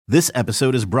This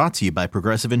episode is brought to you by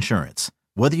Progressive Insurance.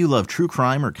 Whether you love true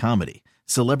crime or comedy,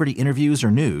 celebrity interviews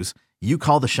or news, you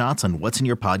call the shots on what's in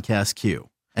your podcast queue.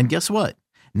 And guess what?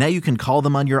 Now you can call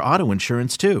them on your auto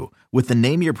insurance too with the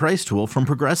Name Your Price tool from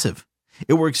Progressive.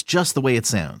 It works just the way it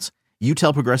sounds. You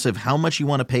tell Progressive how much you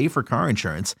want to pay for car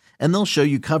insurance, and they'll show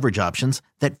you coverage options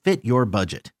that fit your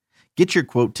budget. Get your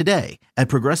quote today at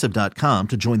Progressive.com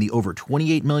to join the over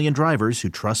 28 million drivers who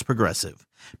trust Progressive.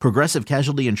 Progressive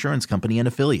Casualty Insurance Company and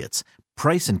Affiliates.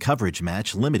 Price and coverage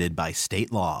match limited by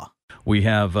state law. We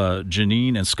have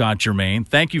Jeannine and Scott Germain.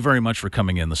 Thank you very much for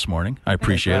coming in this morning. I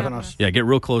appreciate it. Us. Yeah, get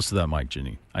real close to that mic,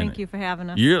 Jeannine. Thank you for having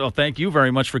us. Thank you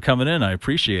very much for coming in. I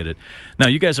appreciate it. Now,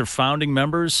 you guys are founding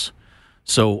members.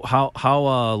 So how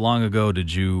long ago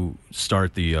did you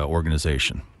start the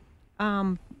organization?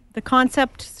 The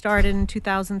concept started in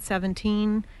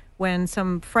 2017 when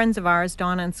some friends of ours,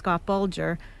 Donna and Scott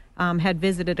Bulger, had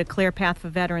visited a Clear Path for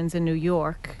Veterans in New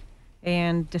York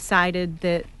and decided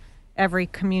that every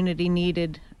community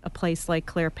needed a place like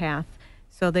Clear Path.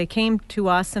 So they came to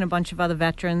us and a bunch of other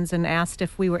veterans and asked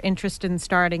if we were interested in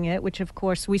starting it, which of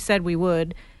course we said we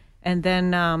would. And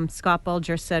then Scott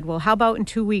Bulger said, well, how about in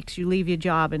 2 weeks you leave your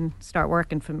job and start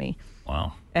working for me?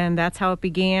 Wow. And that's how it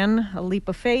began, a leap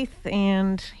of faith.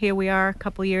 And here we are a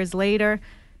couple years later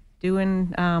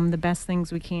doing the best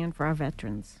things we can for our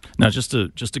veterans. Now, just to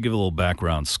give a little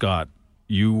background, Scott,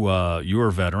 you are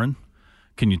a veteran.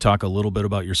 Can you talk a little bit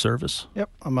about your service? Yep.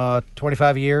 I'm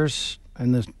 25 years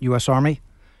in the U.S. Army.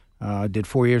 Did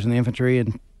 4 years in the infantry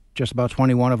and just about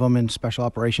 21 of them in special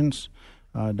operations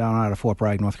down out of Fort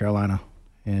Bragg, North Carolina.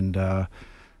 And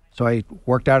so I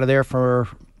worked out of there for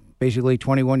basically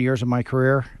 21 years of my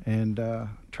career and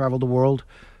traveled the world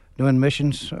doing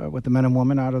missions with the men and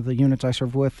women out of the units I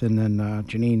served with. And then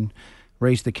Jeannine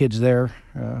raised the kids there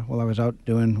while I was out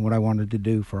doing what I wanted to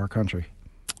do for our country.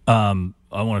 I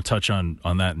want to touch on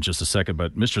that in just a second,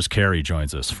 but Mistress Carrie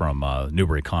joins us from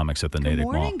Newbury Comics at the Natick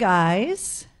Mall. Good morning,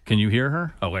 guys. Can you hear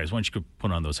her? Oh, wait, why don't you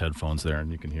put on those headphones there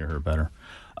and you can hear her better.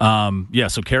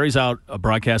 So Carrie's out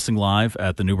broadcasting live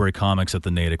at the Newbury Comics at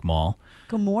the Natick Mall.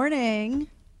 Good morning.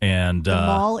 And the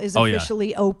mall is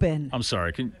officially open. I'm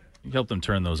sorry. Can you help them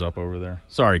turn those up over there?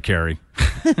 Sorry, Carrie.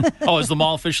 Oh, is the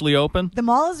mall officially open? The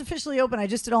mall is officially open. I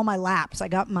just did all my laps. I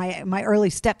got my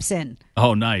early steps in.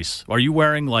 Oh, nice. Are you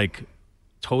wearing like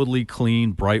totally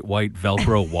clean, bright white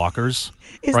Velcro walkers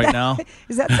now?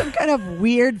 Is that some kind of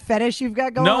weird fetish you've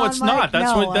got going on? No, it's not.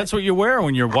 That's what you wear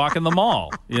when you're walking the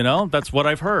mall. You know, that's what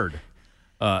I've heard.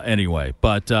 Anyway,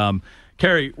 but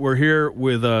Carrie, we're here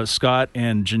with Scott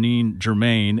and Jeannine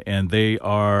Germain, and they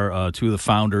are two of the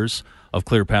founders of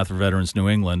Clear Path for Veterans New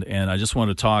England. And I just want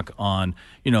to talk on,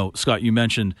 Scott, you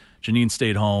mentioned Jeannine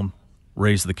stayed home,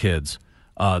 raised the kids.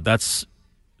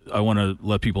 I want to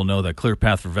let people know that Clear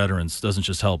Path for Veterans doesn't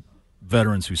just help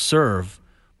veterans who serve,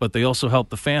 but they also help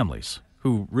the families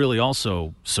who really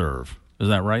also serve. Is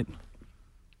that right?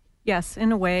 Yes,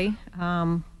 in a way.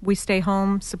 We stay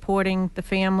home supporting the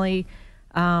family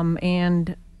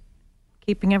and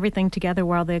keeping everything together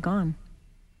while they're gone.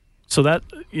 So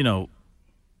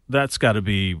that's got to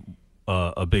be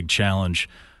a big challenge.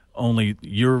 Only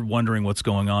you're wondering what's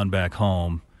going on back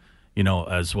home,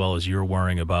 as well as you're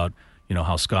worrying about,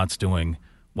 how Scott's doing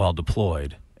while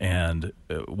deployed. And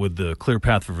with the Clear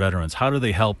Path for Veterans, how do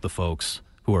they help the folks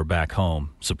who are back home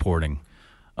supporting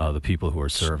the people who are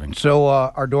serving? So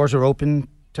our doors are open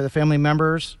to the family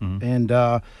members. Mm-hmm.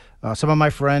 And some of my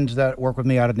friends that work with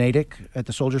me out of Natick at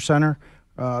the Soldier Center,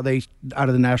 they out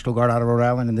of the National Guard out of Rhode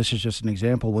Island, and this is just an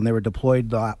example. When they were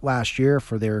deployed last year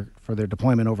for their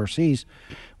deployment overseas,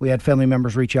 we had family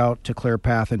members reach out to Clear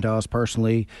Path and to us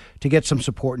personally to get some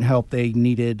support and help they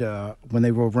needed when they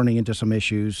were running into some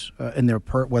issues in their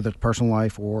whether it's personal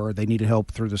life or they needed help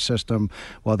through the system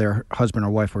while their husband or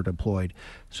wife were deployed.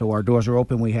 So our doors are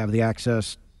open. We have the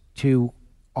access to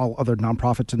all other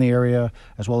nonprofits in the area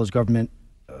as well as government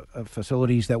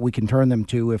facilities that we can turn them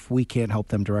to if we can't help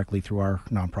them directly through our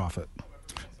nonprofit.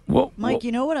 Well, Mike,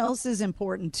 you know what else is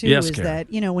important too yes, is Karen.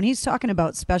 that, when he's talking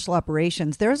about special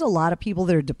operations, there's a lot of people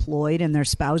that are deployed and their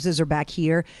spouses are back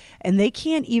here and they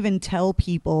can't even tell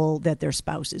people that their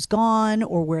spouse is gone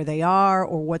or where they are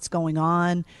or what's going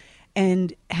on.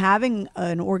 And having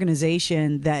an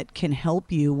organization that can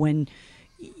help you when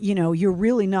you're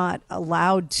really not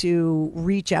allowed to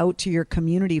reach out to your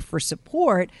community for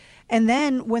support. And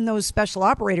then when those special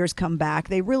operators come back,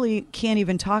 they really can't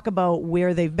even talk about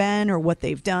where they've been or what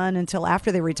they've done until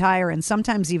after they retire. And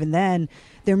sometimes even then,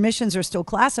 their missions are still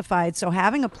classified. So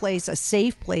having a place, a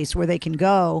safe place where they can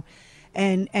go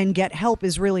and get help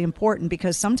is really important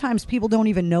because sometimes people don't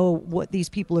even know what these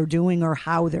people are doing or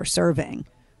how they're serving.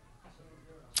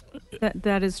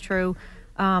 That is true.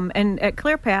 And at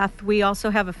ClearPath, we also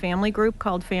have a family group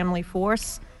called Family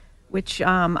Force, which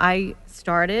I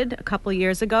started a couple of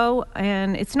years ago.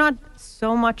 And it's not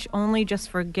so much only just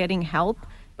for getting help,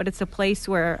 but it's a place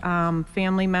where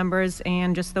family members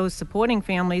and just those supporting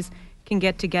families can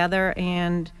get together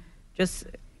and just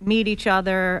meet each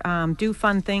other, do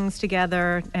fun things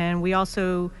together. And we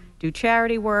also do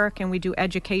charity work, and we do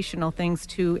educational things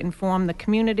to inform the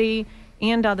community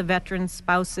and other veterans'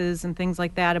 spouses and things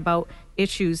like that about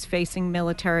issues facing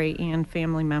military and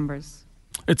family members.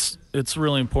 It's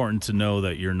really important to know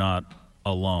that you're not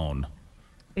alone.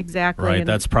 Exactly. Right? And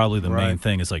that's probably the main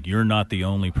thing. It's like you're not the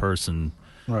only person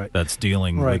that's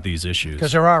dealing with these issues.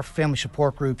 Because there are family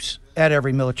support groups at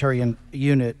every military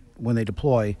unit when they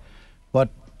deploy, but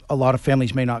a lot of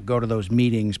families may not go to those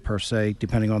meetings per se,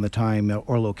 depending on the time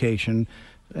or location.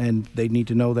 And they need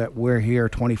to know that we're here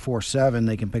 24/7.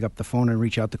 They can pick up the phone and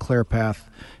reach out to ClearPath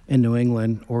in New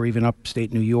England or even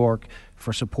upstate New York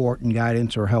for support and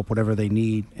guidance or help, whatever they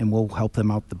need, and we'll help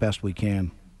them out the best we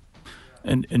can.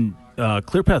 And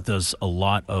ClearPath does a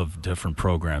lot of different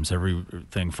programs,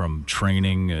 everything from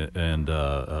training and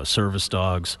service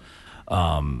dogs.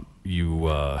 You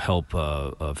help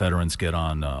veterans get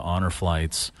on honor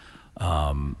flights.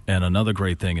 And another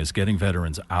great thing is getting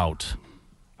veterans out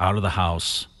of the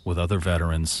house with other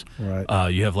veterans.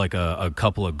 Right. You have like a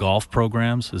couple of golf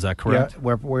programs. Is that correct?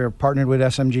 Yeah, we're partnered with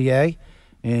SMGA,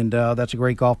 and that's a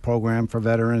great golf program for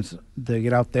veterans to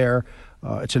get out there.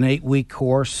 It's an 8-week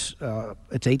course.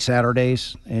 It's 8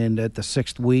 Saturdays, and at the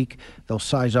 6th week, they'll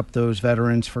size up those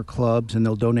veterans for clubs, and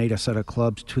they'll donate a set of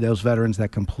clubs to those veterans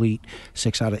that complete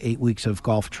 6 out of 8 weeks of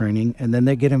golf training. And then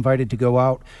they get invited to go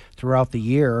out throughout the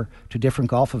year to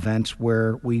different golf events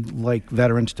where we like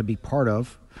veterans to be part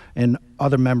of, and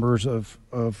other members of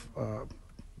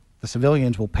the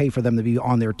civilians will pay for them to be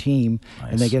on their team.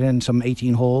 Nice. And they get in some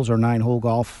 18 holes or 9-hole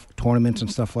golf tournaments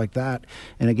and stuff like that.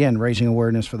 And again, raising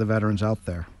awareness for the veterans out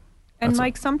there. And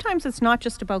Mike, sometimes it's not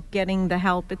just about getting the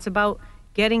help. It's about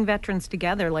getting veterans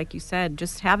together, like you said,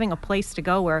 just having a place to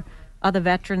go where other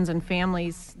veterans and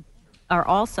families are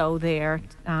also there,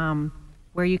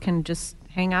 where you can just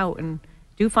hang out and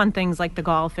do fun things like the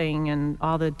golfing and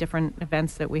all the different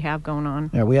events that we have going on.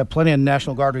 Yeah, we have plenty of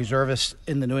National Guard reservists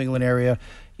in the New England area.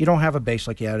 You don't have a base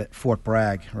like you had at Fort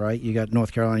Bragg, right? You got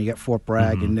North Carolina, you got Fort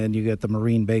Bragg, and then you got the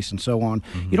Marine base and so on.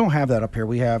 You don't have that up here.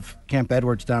 We have Camp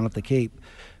Edwards down at the Cape,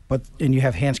 and you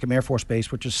have Hanscom Air Force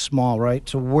Base, which is small, right?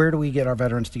 So where do we get our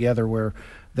veterans together where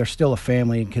they're still a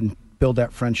family and can build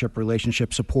that friendship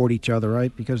relationship, support each other,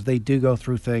 right? Because they do go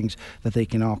through things that they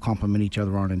can all complement each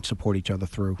other on and support each other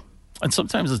through. And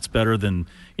sometimes it's better than,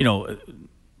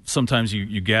 sometimes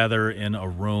you gather in a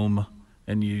room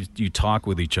and you talk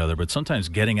with each other, but sometimes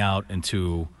getting out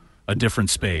into a different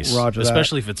space,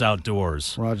 especially if it's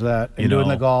outdoors. Roger that. And doing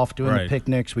the golf, doing the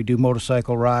picnics. We do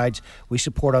motorcycle rides. We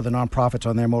support other nonprofits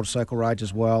on their motorcycle rides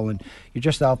as well. And you're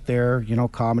just out there,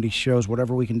 comedy shows,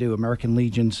 whatever we can do. American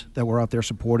Legions that we're out there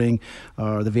supporting,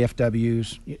 the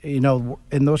VFWs,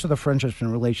 and those are the friendships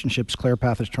and relationships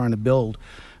ClearPath is trying to build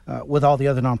with all the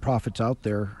other nonprofits out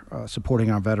there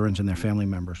supporting our veterans and their family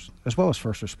members, as well as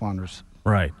first responders.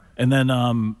 Right. And then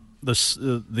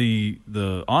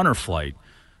the honor flight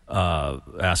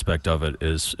aspect of it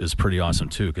is pretty awesome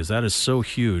too, because that is so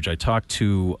huge. I talked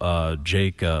to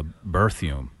Jake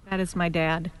Berthium. That is my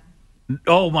dad.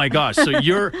 Oh my gosh! So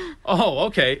you're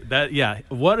okay.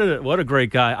 What a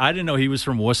great guy. I didn't know he was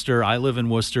from Worcester. I live in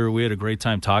Worcester. We had a great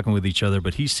time talking with each other,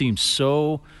 but he seemed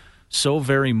so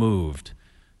very moved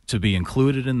to be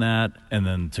included in that, and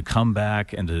then to come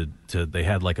back and to they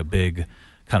had like a big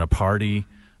kind of party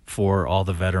for all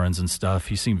the veterans and stuff.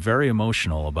 He seemed very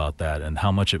emotional about that and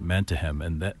how much it meant to him.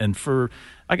 And for,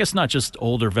 I guess, not just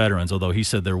older veterans, although he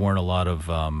said there weren't a lot of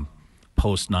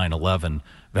post 9/11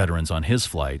 veterans on his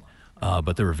flight,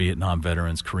 but there were Vietnam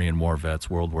veterans, Korean War vets,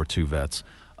 World War II vets.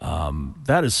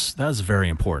 That is very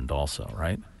important also,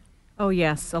 right? Oh,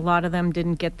 yes. A lot of them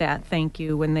didn't get that thank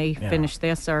you when they finished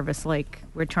their service like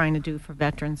we're trying to do for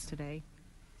veterans today.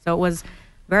 So it was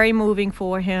very moving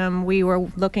for him. We were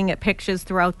looking at pictures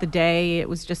throughout the day. It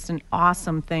was just an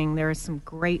awesome thing. There are some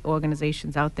great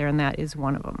organizations out there, and that is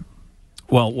one of them.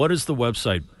 Well, what is the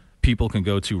website people can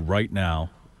go to right now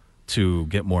to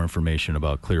get more information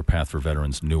about ClearPath for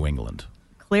Veterans New England?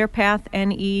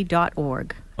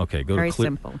 ClearPathNE.org. Okay, go very to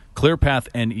simple.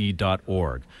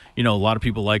 ClearPathNE.org. A lot of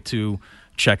people like to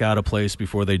check out a place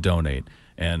before they donate,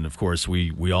 and of course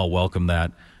we all welcome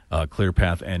that.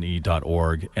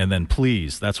 ClearPathNE.org. And then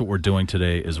please, that's what we're doing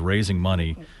today, is raising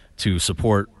money to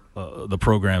support the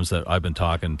programs that I've been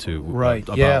talking to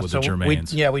about with the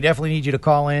Germains. We definitely need you to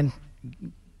call in,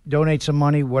 donate some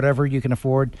money, whatever you can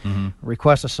afford.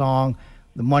 Request a song.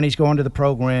 The money's going to the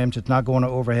programs. It's not going to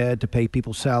overhead to pay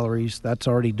people's salaries. That's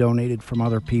already donated from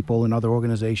other people and other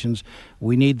organizations.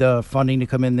 We need the funding to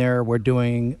come in there. We're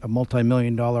doing a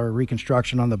multi-million-dollar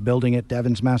reconstruction on the building at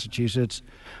Devens, Massachusetts.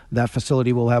 That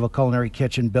facility will have a culinary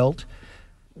kitchen built.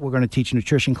 We're going to teach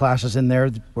nutrition classes in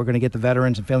there. We're going to get the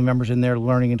veterans and family members in there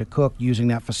learning to cook using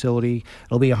that facility.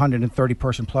 It'll be a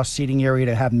 130-person plus seating area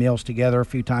to have meals together a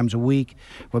few times a week.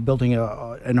 We're building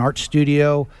an art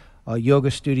studio, a yoga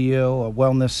studio, a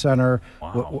wellness center.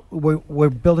 Wow. We're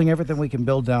building everything we can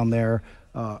build down there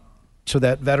so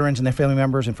that veterans and their family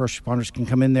members and first responders can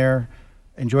come in there,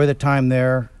 enjoy the time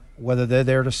there, whether they're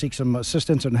there to seek some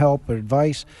assistance and help or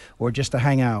advice or just to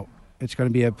hang out. It's going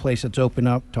to be a place that's open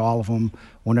up to all of them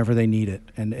whenever they need it,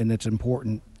 and it's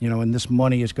important. And this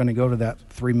money is going to go to that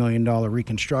 $3 million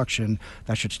reconstruction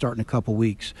that should start in a couple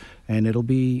weeks, and it'll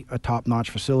be a top-notch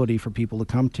facility for people to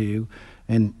come to,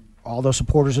 and all those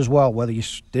supporters as well, whether you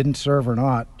didn't serve or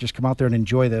not, just come out there and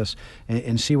enjoy this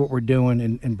and see what we're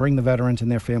doing and bring the veterans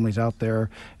and their families out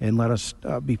there and let us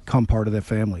become part of their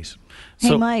families.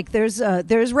 Hey, Mike, there's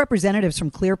representatives from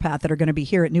ClearPath that are going to be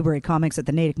here at Newbury Comics at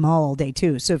the Natick Mall all day,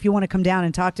 too. So if you want to come down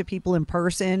and talk to people in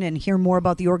person and hear more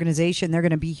about the organization, they're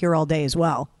going to be here all day as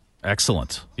well.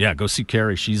 Excellent. Yeah, go see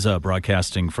Carrie. She's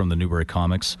broadcasting from the Newbury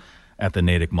Comics at the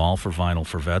Natick Mall for Vinyl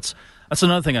for Vets. That's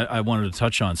another thing I wanted to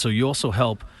touch on. So you also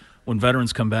help, when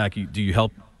veterans come back, do you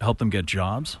help them get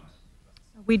jobs?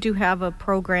 We do have a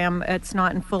program. It's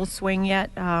not in full swing yet,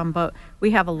 but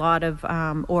we have a lot of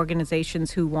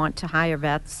organizations who want to hire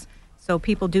vets. So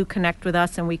people do connect with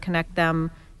us, and we connect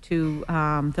them to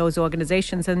those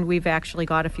organizations, and we've actually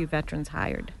got a few veterans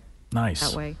hired. Nice.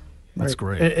 That way. That's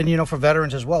great. And for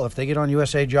veterans as well, if they get on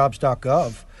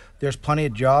usajobs.gov, there's plenty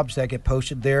of jobs that get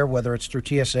posted there, whether it's through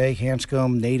TSA,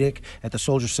 Hanscom, Natick, at the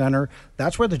Soldier Center.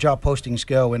 That's where the job postings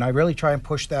go, and I really try and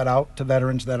push that out to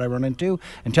veterans that I run into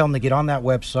and tell them to get on that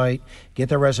website, get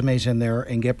their resumes in there,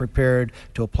 and get prepared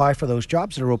to apply for those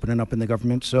jobs that are opening up in the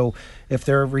government. So if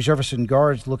they're reservists and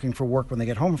guards looking for work when they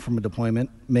get home from a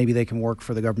deployment, maybe they can work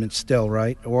for the government still,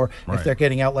 right? Or if they're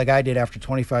getting out like I did after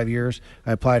 25 years,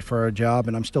 I applied for a job,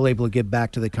 and I'm still able to give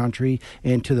back to the country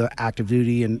and to the active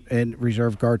duty and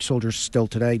reserve guard soldiers still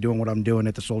today doing what I'm doing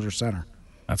at the Soldier Center.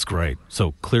 That's great.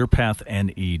 So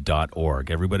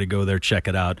clearpathne.org. Everybody go there, check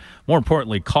it out. More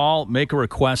importantly, call, make a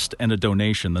request, and a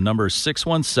donation. The number is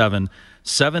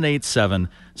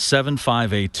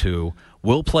 617-787-7582.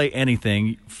 We'll play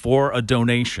anything for a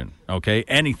donation, okay?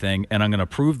 Anything, and I'm going to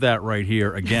prove that right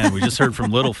here. Again, we just heard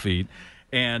from Little Feet,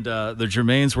 and the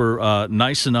Germains were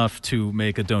nice enough to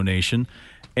make a donation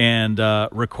and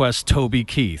request Toby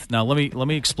Keith. Now, let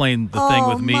me explain the thing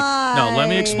with me. No, let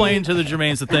me explain to the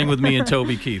Germains the thing with me and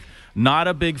Toby Keith. Not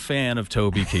a big fan of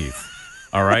Toby Keith,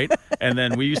 all right? And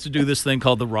then we used to do this thing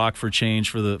called the Rock for Change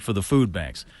for the food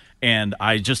banks. And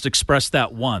I just expressed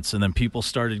that once, and then people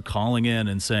started calling in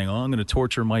and saying, I'm going to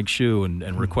torture Mike Shue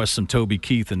and request some Toby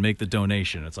Keith and make the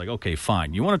donation. It's like, okay,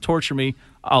 fine. You want to torture me?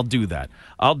 I'll do that.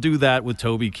 I'll do that with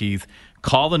Toby Keith.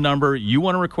 Call the number. You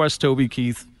want to request Toby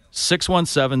Keith,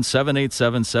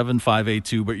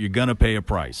 617-787-7582, but you're going to pay a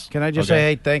price. Can I just say,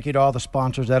 hey, thank you to all the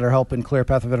sponsors that are helping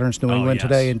ClearPath Veterans New England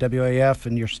today, and WAF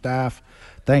and your staff.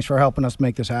 Thanks for helping us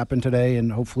make this happen today,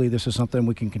 and hopefully this is something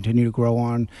we can continue to grow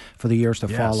on for the years to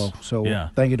follow. So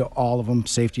thank you to all of them,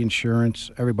 safety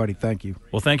insurance, everybody, thank you.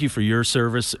 Well, thank you for your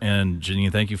service, and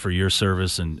Jeannine, thank you for your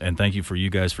service, and thank you for you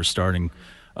guys for starting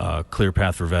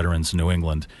ClearPath for Veterans New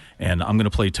England. And I'm going to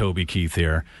play Toby Keith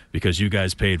here because you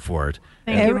guys paid for it.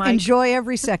 Thank you, Mike. Enjoy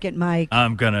every second, Mike.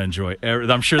 I'm going to enjoy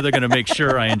I'm sure they're going to make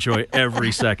sure I enjoy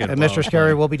every second. And Mistress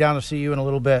Carrie, we'll be down to see you in a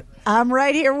little bit. I'm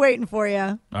right here waiting for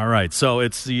you. All right. So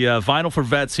it's the Vinyl for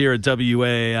Vets here at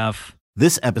WAAF.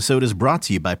 This episode is brought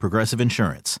to you by Progressive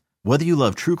Insurance. Whether you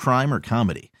love true crime or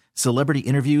comedy, celebrity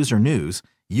interviews or news,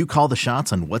 you call the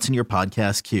shots on what's in your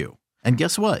podcast queue. And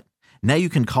guess what? Now you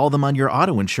can call them on your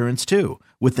auto insurance, too,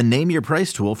 with the Name Your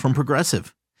Price tool from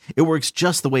Progressive. It works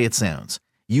just the way it sounds.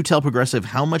 You tell Progressive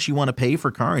how much you want to pay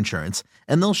for car insurance,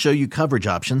 and they'll show you coverage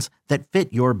options that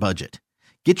fit your budget.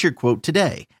 Get your quote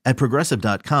today at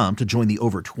Progressive.com to join the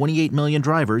over 28 million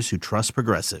drivers who trust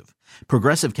Progressive.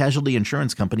 Progressive Casualty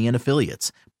Insurance Company and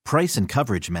Affiliates. Price and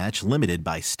coverage match limited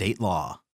by state law.